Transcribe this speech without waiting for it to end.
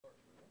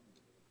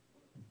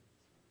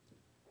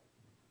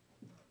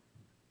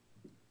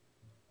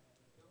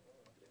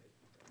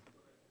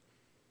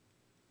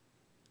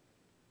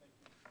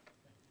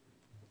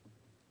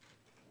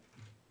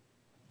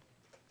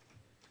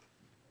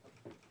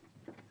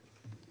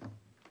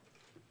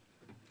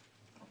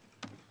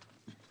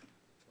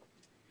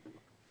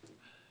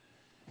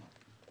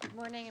Good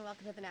morning and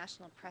welcome to the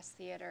National Press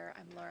Theatre.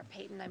 I'm Laura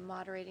Payton. I'm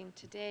moderating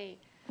today.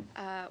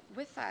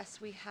 With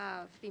us we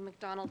have the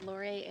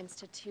Macdonald-Laurier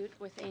Institute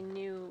with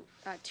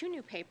two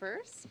new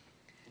papers.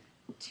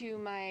 To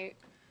my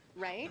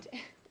right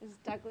is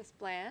Douglas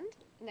Bland.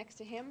 Next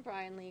to him,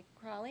 Brian Lee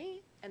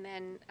Crowley, and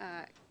then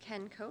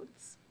Ken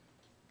Coates.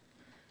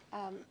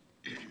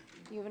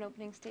 You have an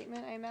opening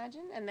statement, I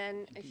imagine, and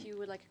then if you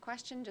would like a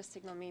question, just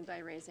signal me by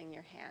raising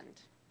your hand.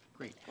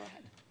 Great. Go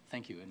ahead.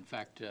 Thank you. In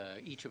fact,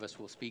 each of us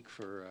will speak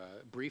for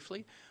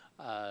briefly.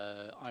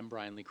 I'm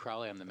Brian Lee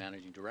Crowley. I'm the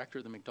Managing Director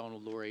of the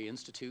Macdonald-Laurier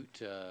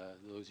Institute.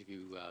 Those of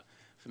you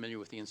familiar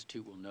with the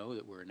Institute will know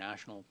that we're a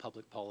national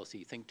public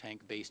policy think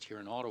tank based here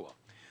in Ottawa.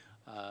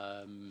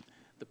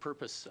 The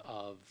purpose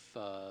of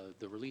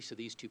the release of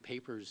these two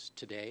papers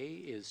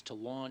today is to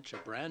launch a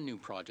brand new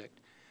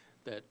project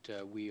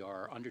that we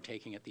are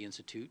undertaking at the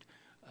Institute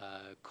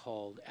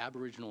called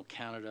Aboriginal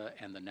Canada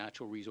and the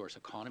Natural Resource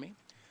Economy.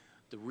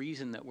 The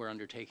reason that we're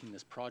undertaking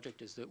this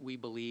project is that we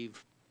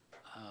believe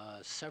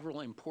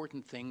several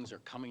important things are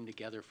coming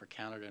together for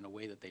Canada in a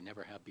way that they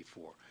never have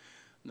before.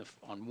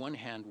 On one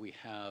hand, we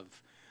have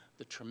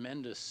the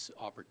tremendous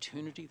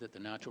opportunity that the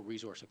natural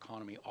resource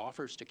economy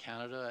offers to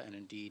Canada, and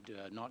indeed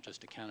not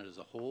just to Canada as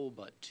a whole,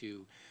 but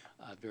to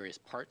various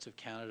parts of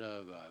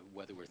Canada,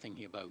 whether we're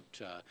thinking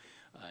about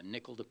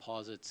nickel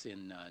deposits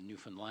in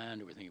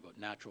Newfoundland, or we're thinking about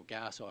natural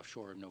gas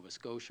offshore of Nova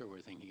Scotia, we're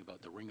thinking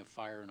about the Ring of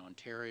Fire in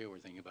Ontario, we're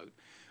thinking about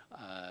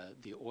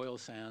the oil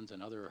sands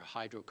and other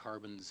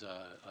hydrocarbons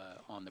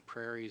on the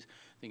prairies,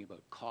 thinking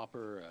about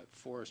copper,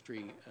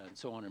 forestry, and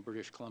so on in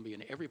British Columbia.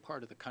 In every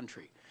part of the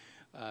country,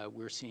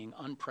 we're seeing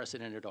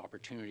unprecedented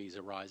opportunities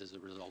arise as a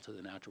result of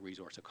the natural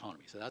resource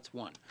economy. So that's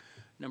one.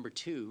 Number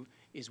two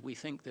is we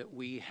think that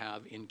we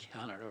have in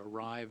Canada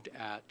arrived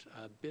at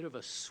a bit of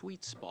a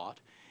sweet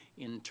spot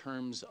in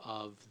terms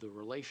of the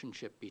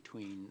relationship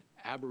between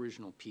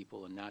Aboriginal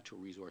people and natural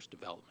resource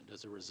development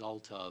as a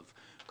result of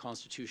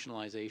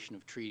constitutionalization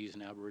of treaties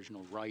and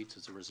Aboriginal rights,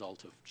 as a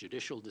result of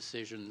judicial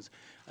decisions,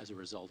 as a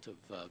result of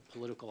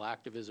political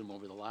activism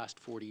over the last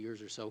 40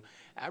 years or so.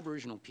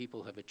 Aboriginal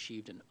people have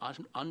achieved an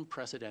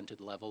unprecedented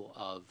level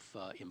of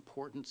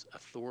importance,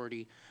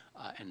 authority,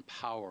 and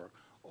power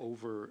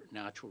over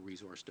natural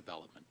resource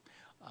development.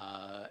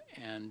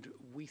 And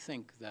we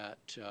think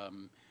that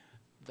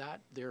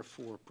that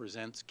therefore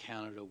presents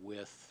Canada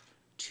with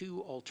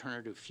two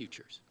alternative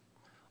futures.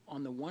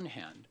 On the one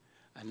hand,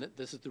 and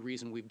this is the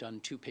reason we've done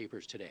two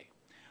papers today.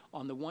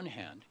 On the one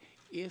hand,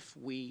 if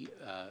we,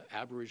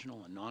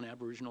 Aboriginal and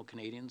non-Aboriginal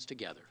Canadians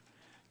together,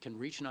 can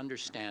reach an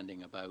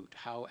understanding about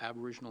how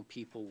Aboriginal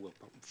people will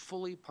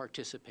fully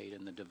participate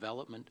in the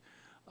development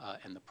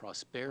and the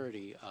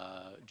prosperity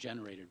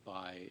generated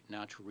by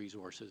natural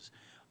resources,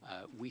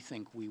 we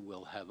think we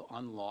will have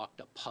unlocked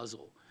a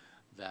puzzle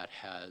that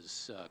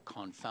has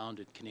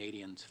confounded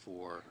Canadians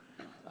for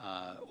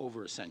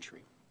over a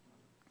century.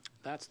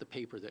 That's the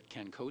paper that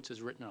Ken Coates has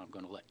written. I'm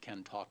going to let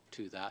Ken talk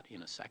to that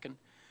in a second.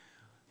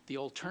 The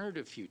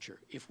alternative future,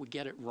 if we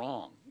get it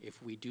wrong,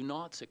 if we do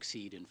not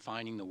succeed in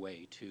finding the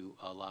way to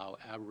allow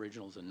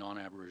Aboriginals and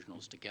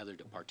non-Aboriginals together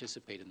to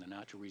participate in the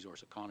natural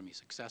resource economy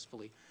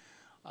successfully,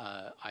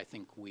 I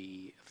think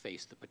we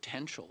face the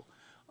potential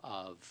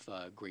of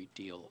a great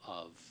deal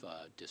of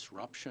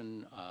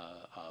disruption,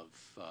 of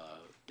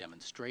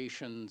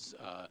demonstrations,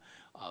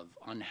 of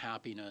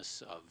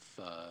unhappiness, of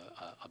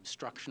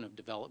obstruction of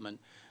development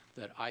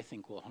that I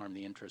think will harm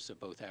the interests of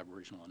both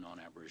Aboriginal and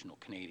non-Aboriginal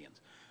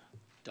Canadians.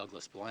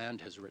 Douglas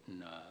Bland has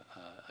written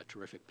a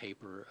terrific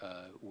paper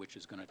which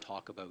is going to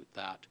talk about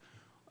that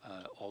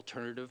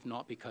alternative,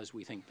 not because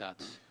we think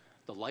that's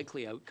the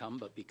likely outcome,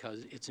 but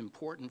because it's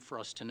important for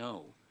us to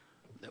know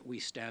that we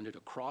stand at a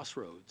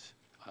crossroads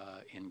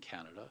in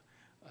Canada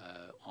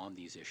on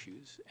these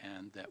issues,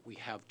 and that we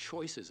have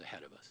choices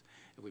ahead of us.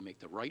 If we make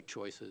the right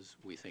choices,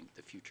 we think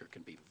the future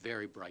can be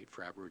very bright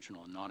for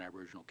Aboriginal and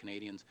non-Aboriginal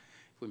Canadians.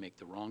 If we make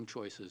the wrong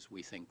choices,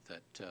 we think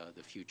that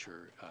the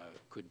future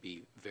could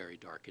be very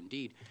dark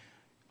indeed.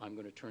 I'm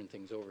going to turn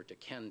things over to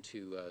Ken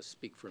to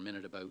speak for a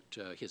minute about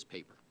his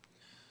paper.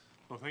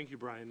 Well, thank you,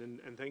 Brian,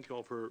 and thank you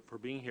all for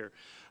being here.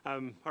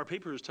 Our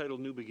paper is titled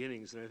New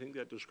Beginnings, and I think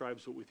that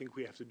describes what we think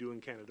we have to do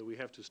in Canada. We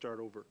have to start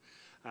over.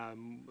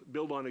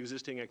 Build on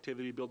existing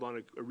activity, build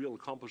on a real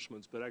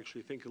accomplishments, but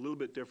actually think a little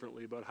bit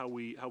differently about how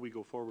we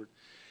go forward.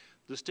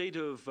 The state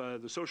of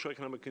the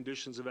socioeconomic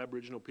conditions of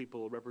Aboriginal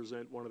people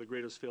represent one of the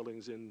greatest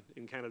failings in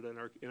Canada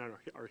in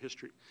our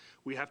history.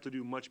 We have to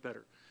do much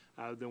better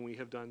than we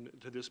have done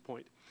to this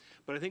point.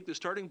 But I think the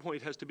starting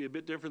point has to be a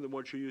bit different than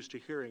what you're used to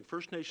hearing.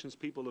 First Nations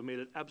people have made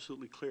it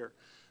absolutely clear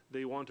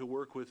they want to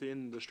work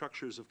within the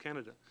structures of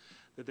Canada,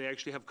 that they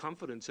actually have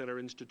confidence in our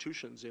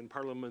institutions, in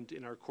Parliament,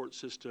 in our court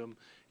system,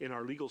 in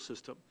our legal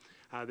system.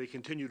 They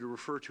continue to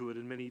refer to it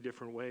in many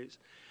different ways.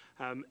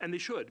 And they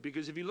should,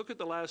 because if you look at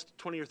the last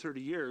 20 or 30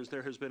 years,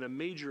 there has been a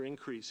major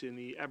increase in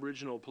the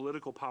Aboriginal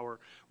political power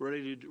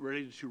related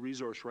to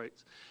resource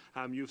rights.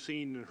 You've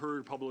seen and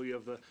heard probably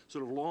of the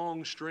sort of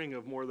long string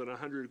of more than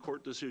 100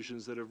 court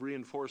decisions that have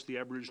reinforced the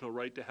Aboriginal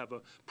right to have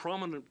a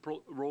prominent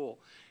role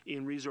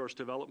in resource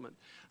development.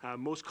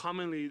 Most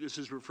commonly, this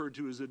is referred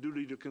to as the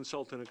duty to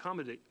consult and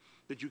accommodate,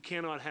 that you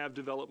cannot have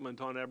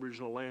development on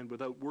Aboriginal land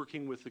without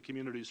working with the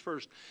communities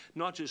first,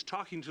 not just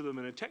talking to them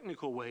in a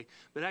technical way,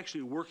 but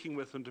actually working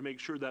with them to make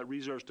sure that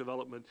resource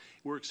development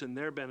works in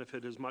their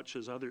benefit as much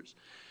as others.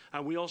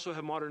 We also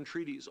have modern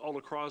treaties all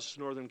across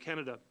northern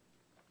Canada.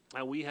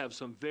 We have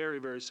some very,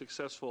 very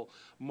successful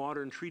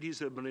modern treaties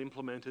that have been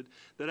implemented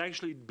that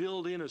actually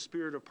build in a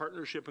spirit of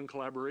partnership and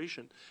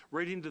collaboration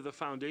right into the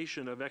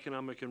foundation of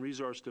economic and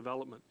resource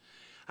development.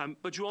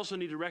 But you also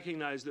need to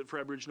recognize that for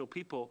Aboriginal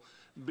people,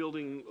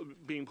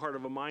 being part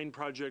of a mine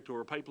project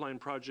or a pipeline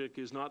project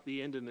is not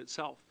the end in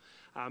itself.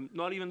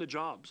 Not even the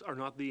jobs are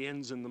not the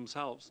ends in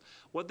themselves.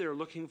 What they're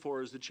looking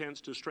for is the chance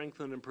to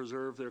strengthen and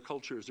preserve their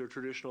cultures, their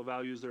traditional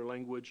values, their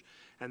language,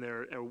 and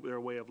their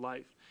way of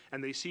life.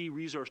 And they see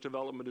resource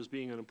development as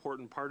being an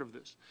important part of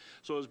this.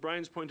 So as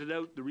Brian's pointed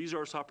out, the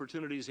resource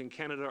opportunities in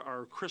Canada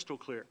are crystal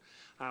clear.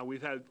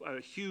 We've had a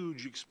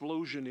huge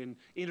explosion in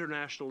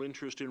international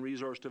interest in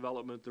resource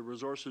development. The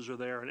resources are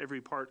there in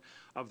every part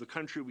of the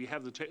country. We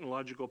have the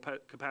technological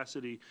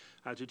capacity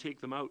to take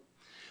them out.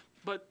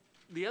 But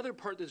the other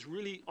part that's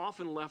really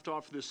often left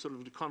off this sort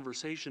of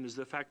conversation is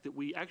the fact that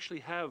we actually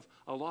have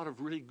a lot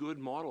of really good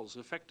models,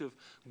 effective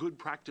good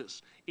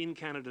practice in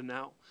Canada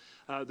now.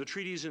 The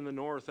treaties in the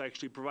north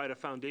actually provide a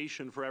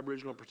foundation for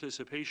Aboriginal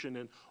participation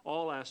in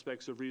all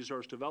aspects of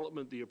resource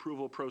development, the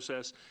approval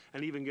process,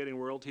 and even getting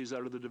royalties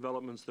out of the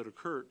developments that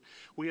occurred.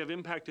 We have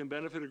impact and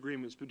benefit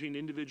agreements between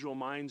individual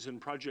mines and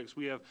projects.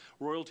 We have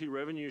royalty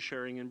revenue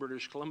sharing in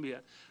British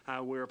Columbia,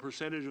 where a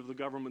percentage of the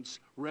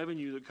government's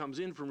revenue that comes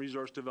in from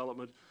resource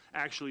development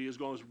actually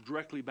goes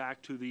directly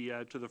back to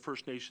the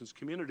First Nations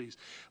communities.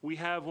 We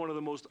have one of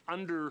the most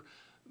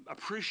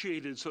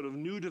underappreciated sort of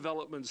new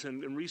developments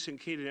in recent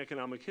Canadian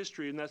economic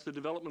history, and that's the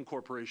development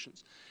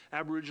corporations,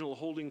 Aboriginal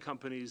holding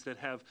companies that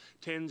have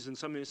tens, in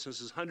some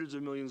instances, hundreds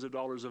of millions of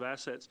dollars of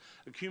assets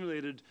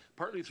accumulated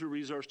partly through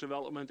resource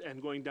development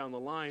and going down the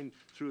line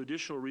through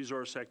additional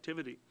resource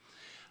activity.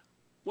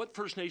 What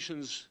First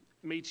Nations,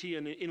 Métis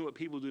and Inuit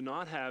people do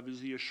not have is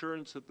the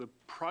assurance that the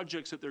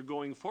projects that they're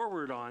going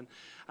forward on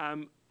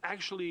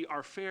actually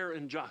are fair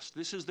and just.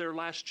 This is their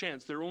last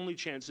chance, their only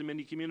chance in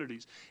many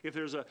communities. If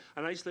there's an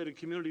isolated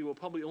community, we'll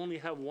probably only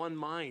have one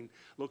mine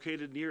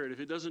located near it.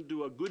 If it doesn't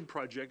do a good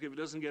project, if it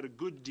doesn't get a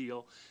good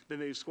deal, then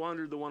they've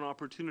squandered the one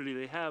opportunity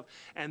they have,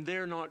 and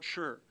they're not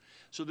sure.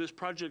 So this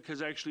project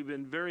has actually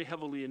been very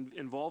heavily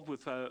involved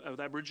with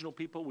Aboriginal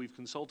people. We've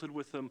consulted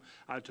with them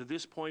to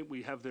this point.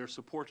 We have their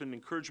support and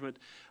encouragement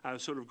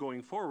sort of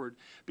going forward,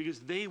 because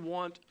they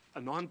want a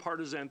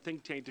nonpartisan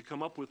think tank to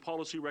come up with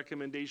policy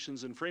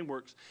recommendations and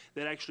frameworks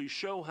that actually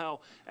show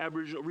how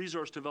Aboriginal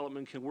resource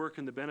development can work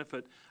in the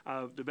benefit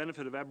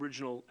of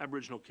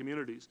Aboriginal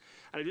communities.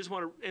 And I just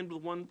want to end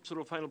with one sort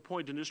of final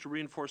point, and just to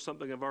reinforce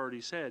something I've already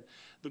said.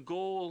 The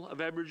goal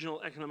of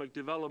Aboriginal economic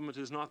development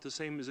is not the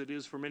same as it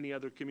is for many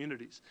other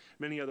communities,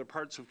 many other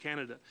parts of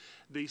Canada.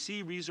 They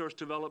see resource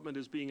development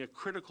as being a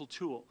critical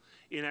tool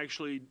in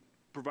actually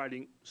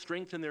providing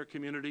strength in their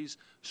communities,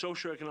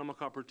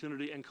 socioeconomic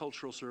opportunity, and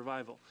cultural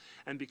survival.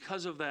 And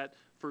because of that,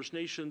 First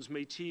Nations,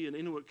 Métis, and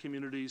Inuit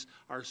communities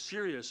are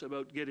serious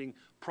about getting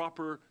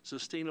proper,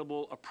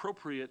 sustainable,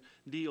 appropriate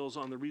deals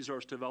on the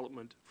resource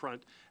development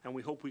front, and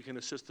we hope we can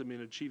assist them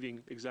in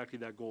achieving exactly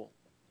that goal.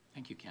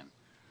 Thank you, Ken.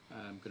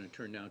 I'm going to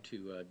turn now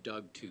to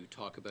Doug to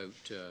talk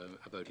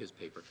about his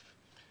paper.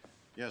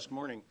 Yes, good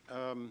morning.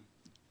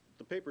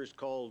 The paper is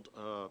called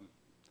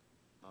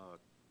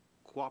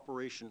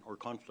Cooperation or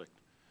Conflict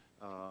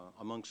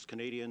amongst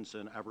Canadians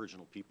and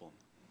Aboriginal People.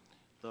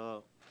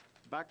 The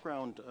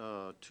background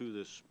to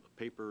this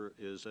paper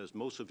is, as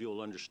most of you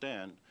will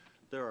understand,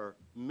 there are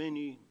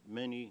many,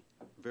 many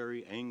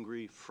very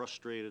angry,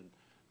 frustrated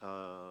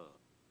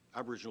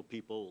Aboriginal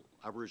people,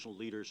 Aboriginal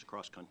leaders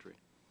across country.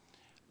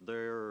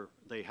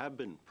 They have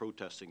been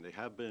protesting, they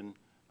have been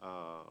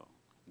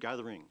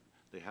gathering,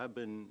 they have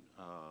been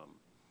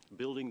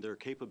building their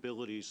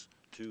capabilities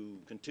to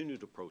continue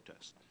to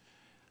protest.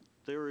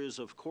 There is,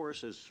 of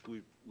course, as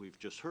we've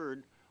just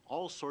heard,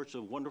 all sorts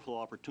of wonderful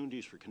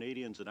opportunities for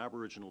Canadians and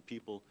Aboriginal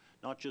people,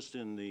 not just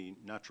in the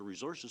natural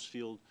resources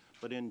field,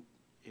 but in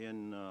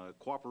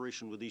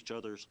cooperation with each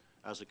other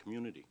as a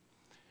community.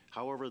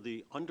 However,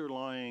 the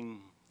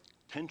underlying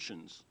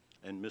tensions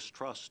and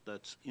mistrust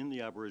that's in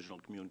the Aboriginal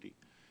community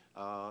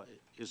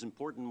is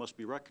important, must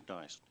be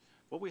recognized.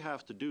 What we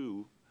have to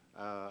do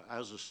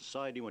as a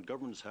society, what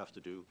governments have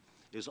to do,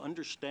 is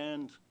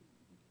understand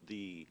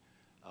the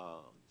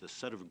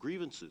set of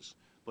grievances,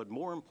 but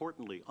more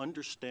importantly,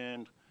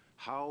 understand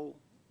how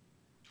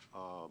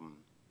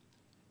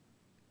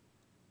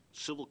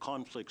civil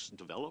conflicts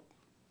develop,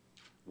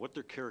 what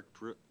their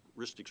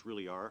characteristics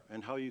really are,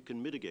 and how you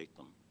can mitigate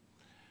them.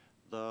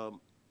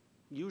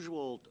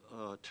 usual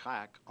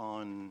tack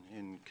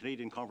in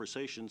Canadian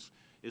conversations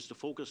is to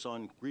focus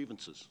on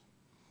grievances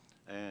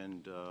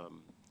and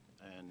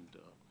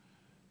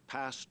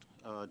past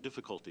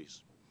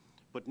difficulties.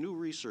 But new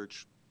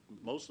research,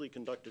 mostly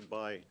conducted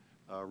by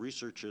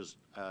researchers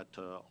at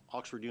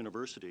Oxford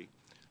University,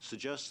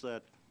 suggests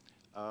that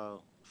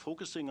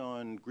focusing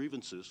on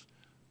grievances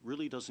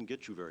really doesn't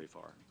get you very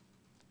far.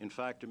 In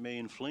fact, it may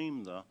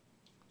inflame the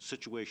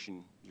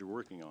situation you're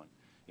working on.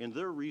 In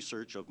their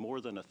research of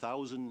more than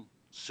 1,000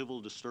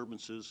 civil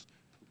disturbances,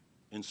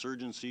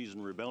 insurgencies,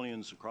 and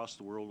rebellions across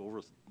the world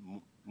over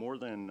more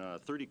than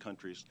 30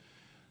 countries,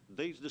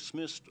 they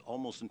dismissed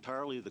almost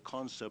entirely the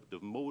concept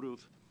of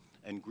motive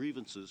and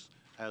grievances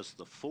as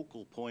the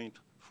focal point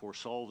for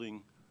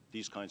solving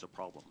these kinds of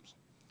problems.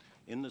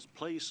 In this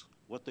place,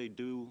 what they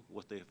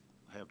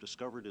have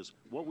discovered is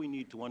what we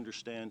need to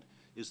understand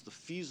is the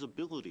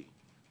feasibility,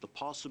 the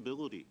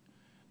possibility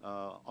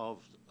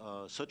of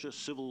such a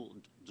civil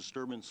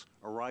disturbance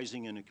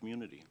arising in a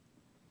community.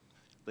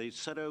 They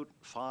set out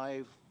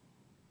 5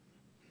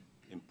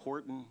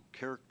 important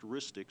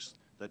characteristics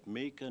that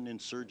make an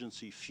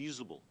insurgency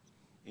feasible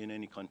in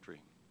any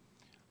country,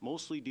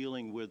 mostly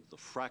dealing with the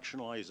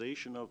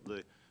fractionalization of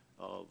the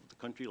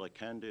country, like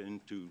Canada,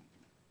 into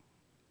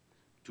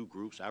 2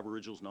 groups,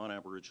 Aboriginals,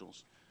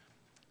 non-Aboriginals,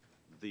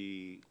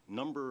 the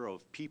number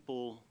of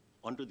people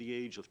under the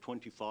age of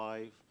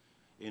 25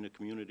 in a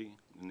community.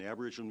 In the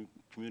Aboriginal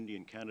community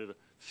in Canada,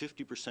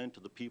 50%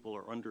 of the people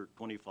are under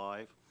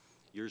 25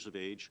 years of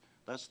age.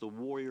 That's the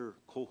warrior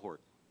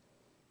cohort,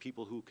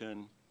 people who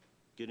can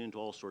get into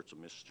all sorts of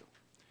mischief.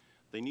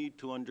 They need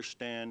to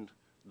understand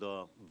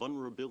the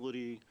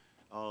vulnerability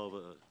of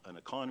an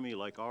economy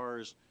like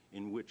ours,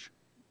 in which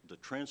the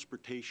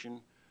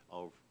transportation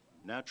of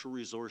natural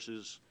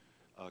resources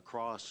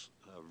across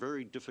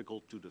very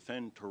difficult to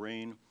defend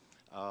terrain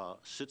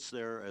sits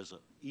there as an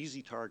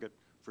easy target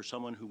for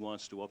someone who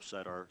wants to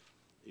upset our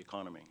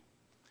economy.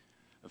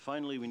 And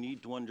finally, we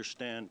need to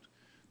understand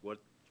what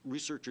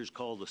researchers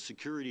call the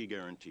security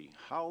guarantee.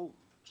 How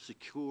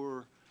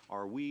secure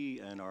are we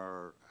and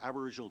our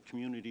Aboriginal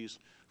communities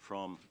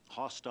from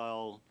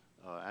hostile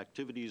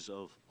activities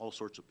of all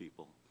sorts of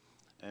people?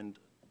 And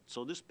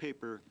so this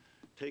paper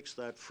takes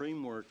that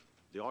framework,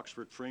 the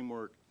Oxford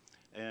framework,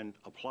 and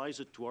applies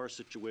it to our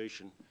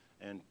situation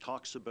and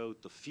talks about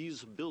the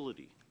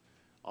feasibility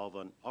of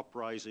an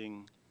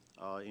uprising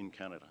in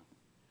Canada,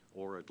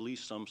 or at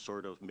least some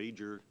sort of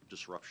major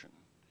disruption.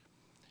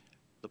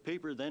 The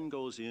paper then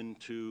goes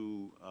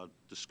into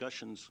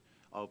discussions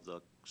of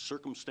the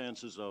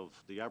circumstances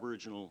of the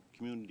Aboriginal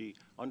community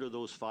under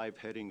those 5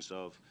 headings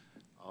of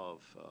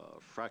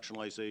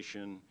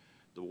fractionalization,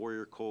 the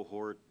warrior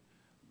cohort,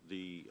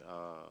 the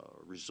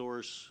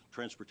resource,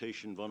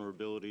 transportation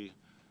vulnerability,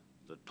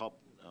 the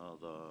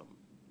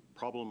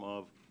problem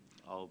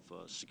of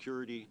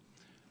security.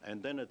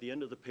 And then at the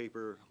end of the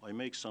paper, I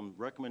make some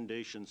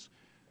recommendations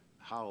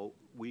how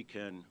we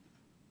can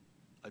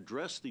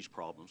address these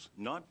problems,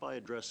 not by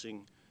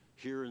addressing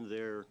here and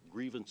there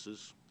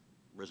grievances,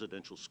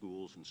 residential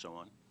schools and so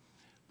on,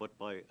 but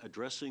by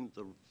addressing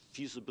the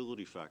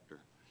feasibility factor.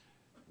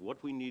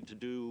 What we need to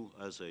do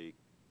as a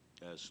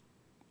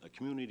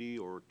community,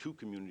 or 2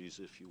 communities,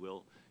 if you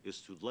will,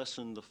 is to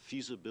lessen the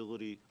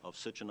feasibility of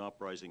such an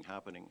uprising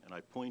happening. And I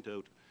point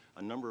out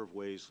a number of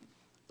ways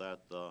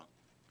that the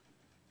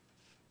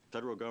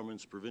federal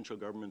governments, provincial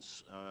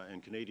governments,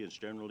 and Canadians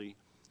generally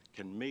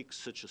can make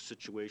such a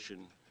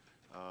situation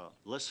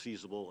less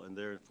feasible and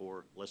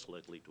therefore less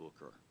likely to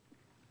occur.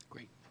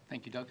 Great.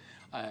 Thank you, Doug.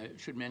 I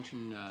should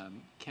mention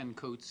Ken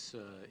Coates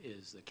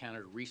is the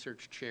Canada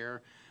Research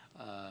Chair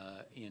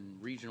in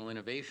Regional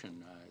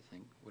Innovation, I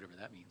think, whatever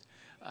that means,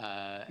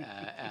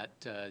 at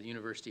the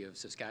University of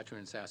Saskatchewan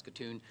in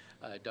Saskatoon.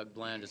 Doug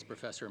Bland is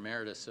Professor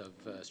Emeritus of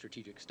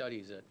Strategic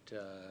Studies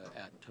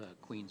at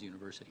Queen's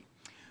University.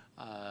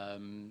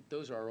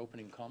 Those are our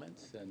opening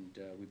comments, and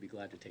we'd be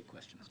glad to take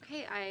questions.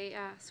 Okay,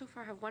 I so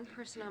far have 1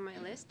 person on my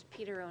list,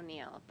 Peter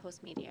O'Neill,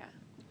 Postmedia.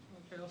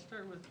 Okay, I'll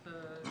start with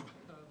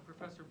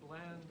Professor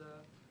Bland.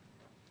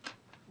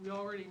 We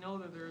already know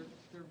that there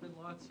have been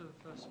lots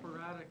of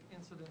sporadic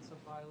incidents of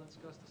violence,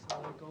 Gustus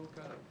and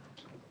Lagoka.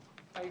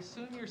 I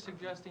assume you're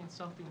suggesting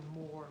something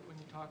more when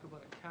you talk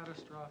about a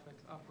catastrophic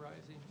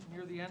uprising.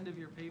 Near the end of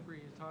your paper,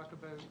 you talk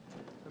about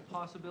the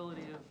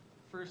possibility of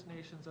First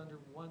Nations under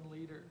 1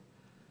 leader.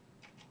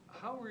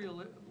 How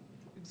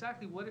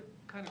exactly what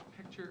kind of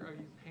picture are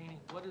you painting?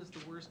 What is the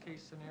worst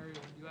case scenario?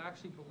 Do you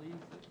actually believe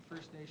that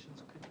First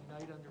Nations could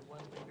unite under 1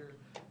 leader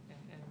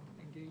and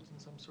engage in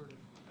some sort of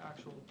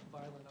actual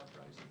violent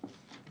uprising?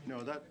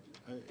 No, that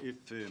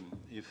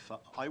if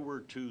I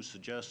were to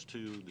suggest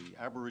to the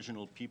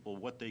Aboriginal people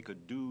what they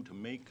could do to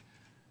make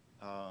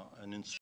an